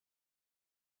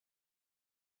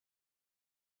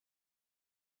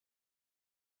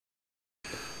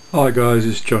Hi guys,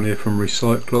 it's John here from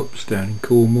Re-cyclops down in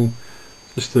Cornwall.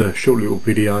 Just a short little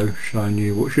video showing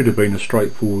you what should have been a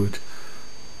straightforward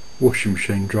washing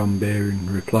machine drum bearing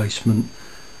replacement,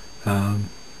 and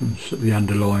sort of the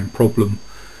underlying problem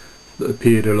that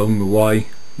appeared along the way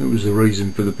that was the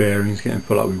reason for the bearings getting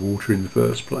filled up with water in the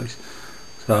first place.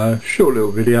 So short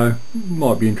little video,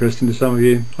 might be interesting to some of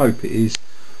you, hope it is.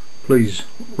 Please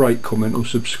rate, comment or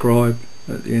subscribe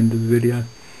at the end of the video.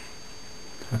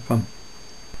 Have fun.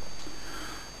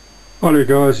 Hi there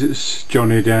guys, it's John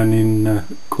here down in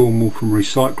Cornwall from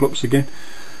Re-cyclops again.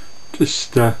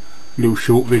 Just a little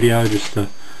short video just to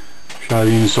show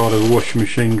the inside of a washing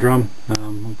machine drum.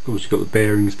 Of course you've got the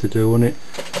bearings to do on it.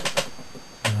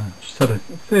 Just had a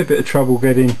fair bit of trouble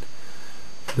getting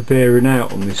the bearing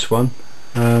out on this one.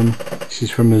 This is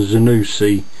from a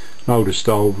Zanussi, an older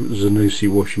style Zanussi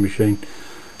washing machine.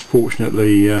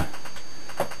 Fortunately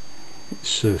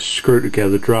it's a screw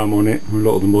together drum on it. A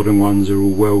lot of the modern ones are all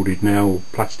welded now, or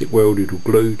plastic welded or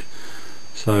glued,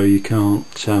 so you can't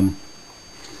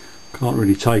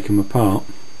really take them apart.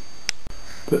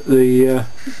 But the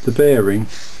bearing,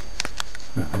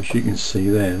 as you can see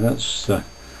there, that's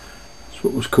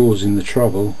what was causing the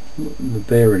trouble. The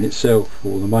bearing itself,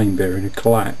 or the main bearing, had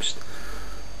collapsed,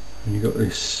 and you've got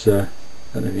this. I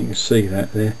don't know if you can see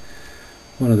that there.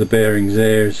 One of the bearings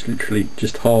there is literally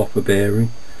just half a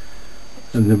bearing,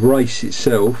 and the brace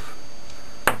itself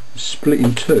is split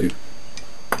in two.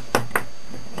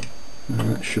 And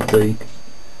that should be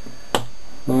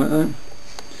like that.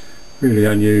 Really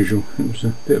unusual. It was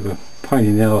a bit of a pain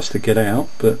in the arse to get out,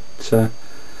 but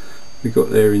we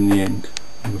got there in the end.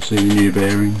 Obviously the new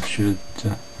bearings should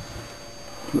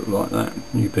look like that,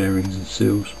 new bearings and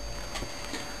seals.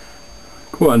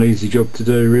 Quite an easy job to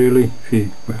do really. If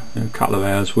you, a couple of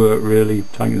hours work really,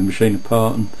 taking the machine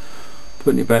apart and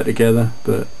putting it back together,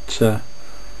 but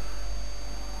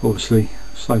obviously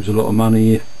saves a lot of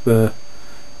money if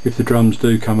the drums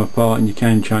do come apart and you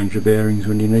can change the bearings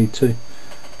when you need to.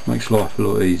 Makes life a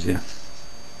lot easier.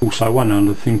 Also, one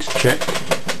other thing to check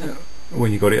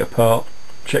when you got it apart,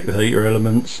 check the heater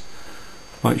elements,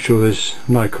 make sure there's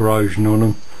no corrosion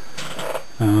on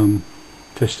them.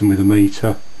 Test them with a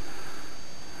meter,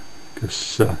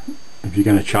 because if you're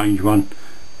going to change one,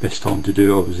 best time to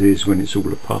do it obviously is when it's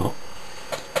all apart.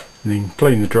 And then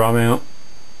clean the drum out,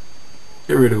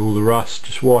 get rid of all the rust,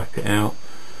 just wipe it out,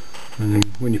 and then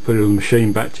when you put it on the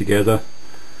machine back together,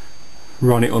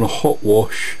 run it on a hot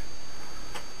wash,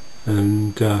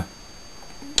 and I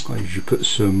usually put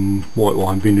some white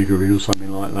wine vinegar in or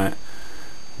something like that,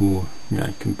 or you know,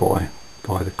 you can buy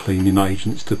the cleaning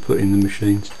agents to put in the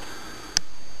machines,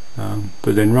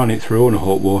 but then run it through on a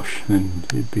hot wash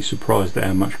and you'd be surprised at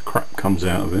how much crap comes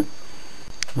out of it.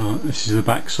 This is the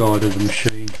back side of the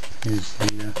machine. Here's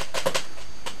the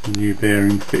new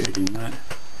bearing fitted in that.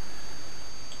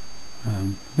 I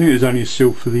think there's only a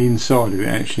seal for the inside of it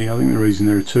actually. I think the reason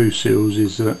there are two seals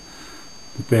is that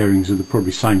the bearings are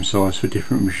probably same size for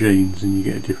different machines, and you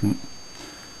get a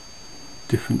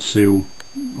different seal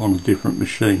on a different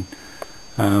machine.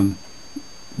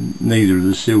 Neither of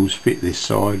the seals fit this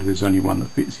side, there's only one that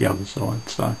fits the other side.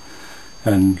 So,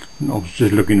 and I was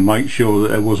just looking to make sure that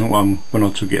there wasn't one when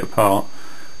I took it apart,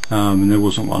 and there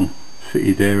wasn't one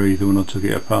fitted there either when I took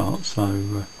it apart,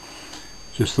 so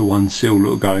just the one seal that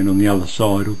will go in on the other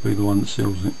side will be the one that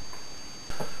seals it.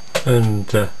 And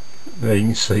there you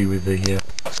can see with the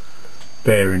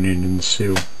bearing in and the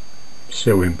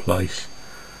seal in place.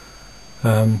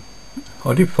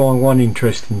 I did find one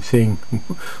interesting thing.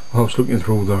 I was looking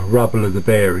through all the rubble of the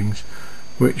bearings,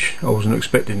 which I wasn't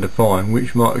expecting to find,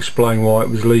 which might explain why it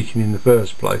was leaking in the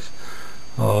first place.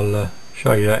 I'll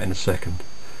show you that in a second.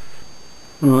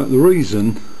 Right, the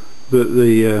reason that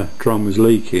the drum was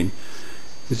leaking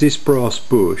is this brass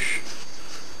bush.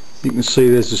 You can see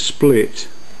there's a split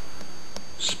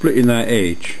in that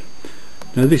edge.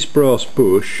 Now this brass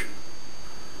bush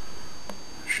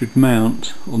should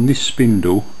mount on this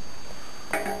spindle,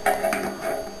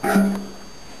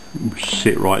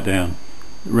 sit right down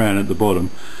round at the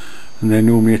bottom, and they're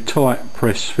normally a tight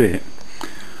press fit.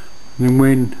 And then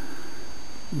when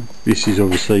this is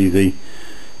obviously the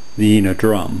inner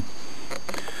drum,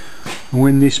 and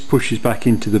when this pushes back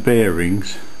into the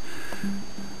bearings,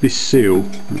 this seal,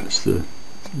 this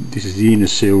is the inner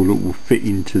seal that will fit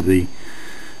into the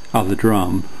other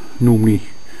drum, normally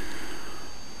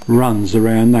runs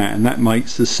around that, and that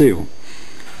makes the seal.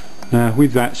 Now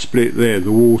with that split there,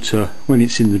 the water when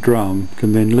it's in the drum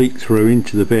can then leak through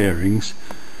into the bearings,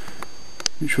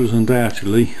 which was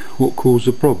undoubtedly what caused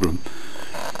the problem.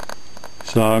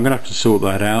 So I'm going to have to sort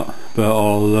that out, but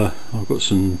I've got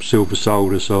some silver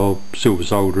solder, so I'll silver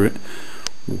solder it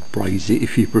or braze it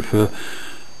if you prefer,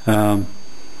 and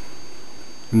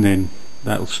then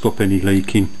that'll stop any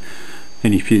leaking,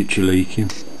 any future leaking.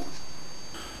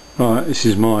 Right, this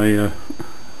is my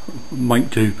make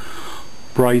do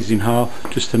brazing half,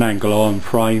 just an angle iron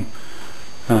frame,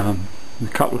 a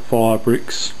couple of fire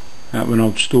bricks out of an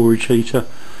old storage heater,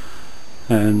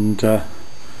 and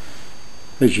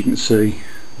as you can see,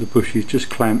 the bush is just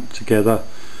clamped together.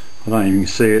 I don't even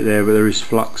see it there, but there is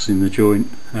flux in the joint.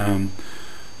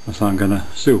 So I'm going to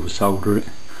silver solder it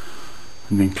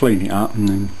and then clean it up, and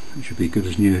then it should be good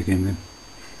as new again then.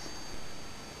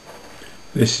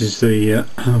 This is the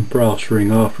brass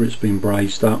ring after it's been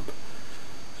brazed up.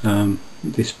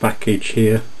 This back edge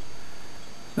here,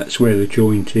 that's where the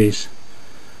joint is.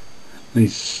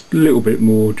 Needs a little bit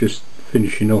more, just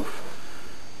finishing off.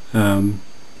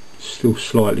 Still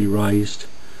slightly raised.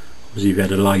 Obviously if you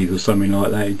had a lathe or something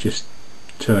like that, you'd just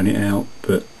turn it out,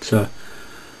 but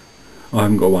I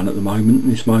haven't got one at the moment,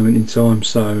 this moment in time,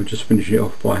 so just finish it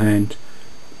off by hand.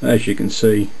 As you can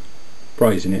see,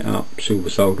 brazing it up, silver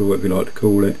solder, whatever you like to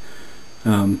call it,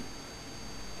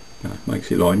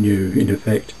 makes it like new in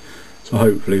effect. So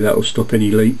hopefully that will stop any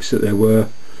leaks that there were,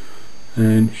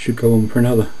 and should go on for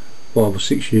another 5 or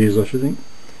 6 years, I should think.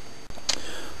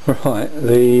 Right,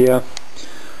 the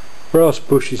brass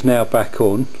bush is now back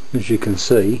on, as you can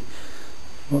see.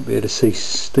 Might be able to see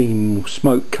steam or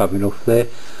smoke coming off there,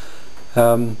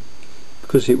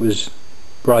 because it was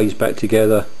brazed back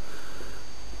together.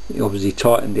 It obviously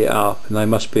tightened it up, and there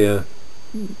must be a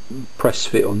press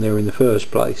fit on there in the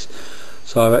first place.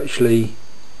 So I've actually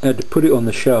had to put it on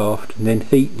the shaft and then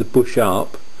heat the bush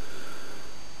up,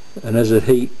 and as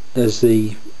the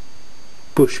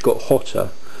bush got hotter,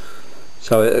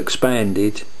 so it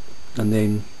expanded, and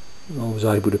then I was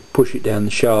able to push it down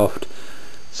the shaft.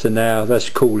 So now that's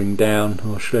cooling down.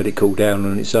 I should let it cool down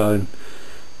on its own,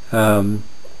 and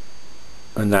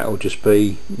that will just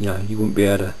be, you wouldn't be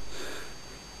able to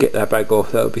get that back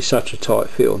off. That would be such a tight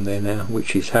fit on there now,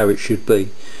 which is how it should be.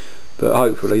 But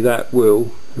hopefully that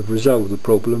will have resolved the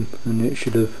problem, and it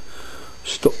should have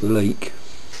stopped the leak.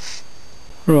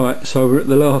 Right, so we're at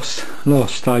the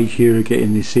last stage here of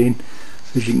getting this in.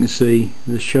 As you can see,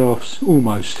 the shaft's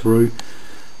almost through.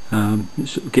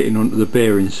 It's sort of getting onto the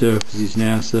bearing surfaces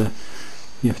now, so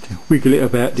you have to wiggle it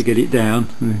about to get it down,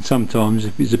 and then sometimes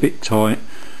if it's a bit tight,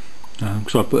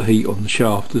 because I put heat on the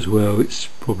shaft as well, it's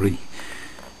probably,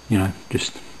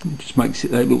 just makes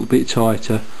it that little bit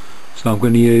tighter. So I'm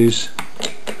going to use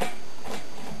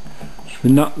the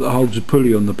nut that holds the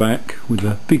pulley on the back with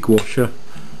a big washer,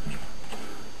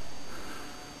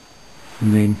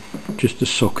 and then just a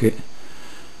socket,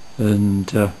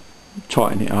 and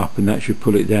tighten it up, and that should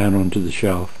pull it down onto the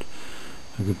shaft.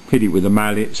 I could hit it with a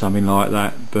mallet, something like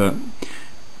that, but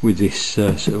with this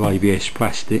sort of ABS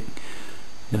plastic,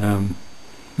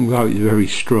 although it's very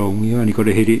strong, you only got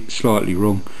to hit it slightly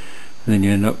wrong, and then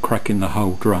you end up cracking the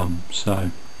whole drum.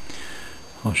 So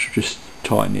I should just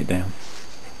tighten it down.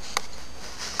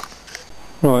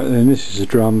 Right then, this is the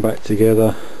drum back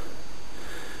together.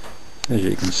 As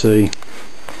you can see,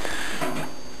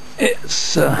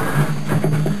 it's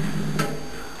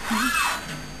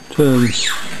turns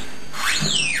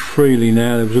freely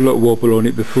now. There was a lot of wobble on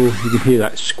it before. You can hear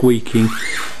that squeaking.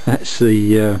 That's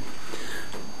the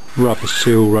rubber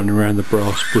seal running around the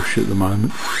brass bush at the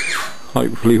moment.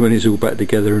 Hopefully when it's all back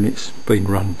together and it's been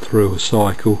run through a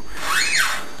cycle,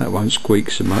 that won't squeak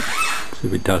so much. So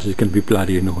if it does, it's going to be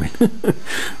bloody annoying.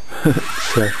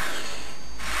 So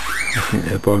I think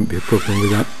there won't be a problem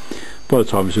with that. By the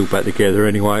time it's all back together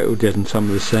anyway, it'll deaden some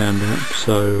of the sound out.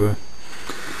 So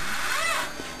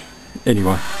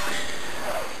anyway,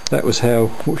 that was how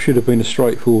what should have been a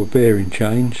straightforward bearing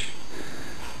change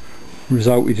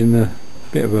resulted in a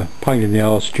bit of a pain in the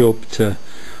arse job to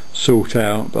sort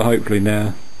out, but hopefully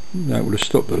now that will have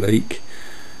stopped the leak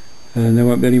and there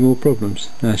won't be any more problems.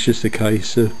 Now it's just a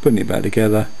case of putting it back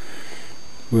together,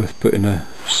 worth putting a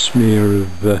smear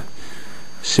of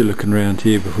silicone around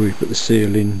here before we put the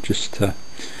seal in, just to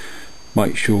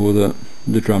make sure that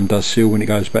the drum does seal when it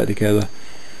goes back together.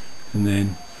 And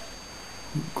then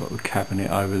we've got the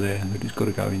cabinet over there that it's got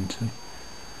to go into,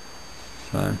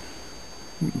 so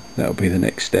that'll be the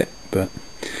next step. But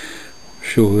I'm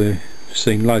sure I've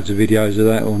seen loads of videos of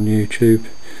that on YouTube,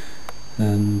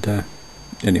 and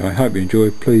anyway, hope you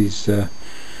enjoyed. Please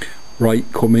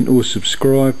rate, comment or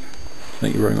subscribe.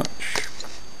 Thank you very much.